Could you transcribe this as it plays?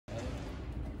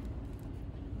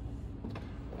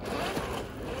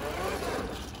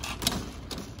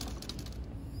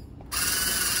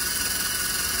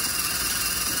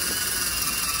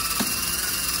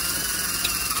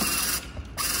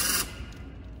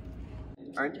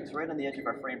Our intake's right on the edge of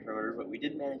our frame perimeter, but we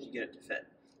did manage to get it to fit.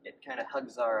 It kind of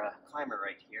hugs our climber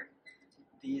right here.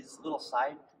 These little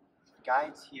side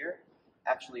guides here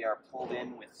actually are pulled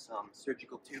in with some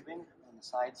surgical tubing on the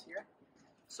sides here.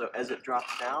 So as it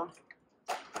drops down,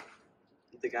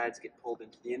 the guides get pulled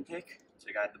into the intake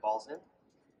to guide the balls in.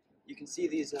 You can see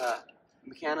these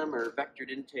mecanum or vectored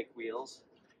intake wheels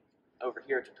over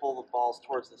here to pull the balls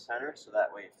towards the center, so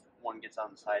that way if one gets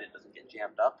on the side it doesn't get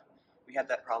jammed up. We had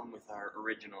that problem with our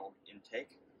original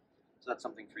intake, so that's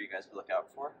something for you guys to look out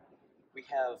for. We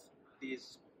have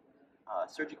these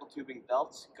surgical tubing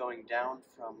belts going down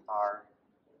from our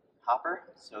hopper,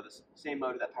 so the same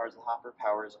motor that powers the hopper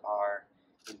powers our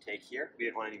intake here. We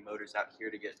didn't want any motors out here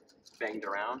to get banged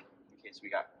around in case we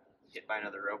got hit by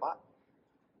another robot.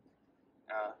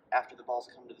 After the balls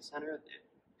come to the center, it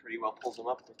pretty well pulls them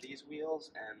up with these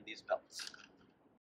wheels and these belts.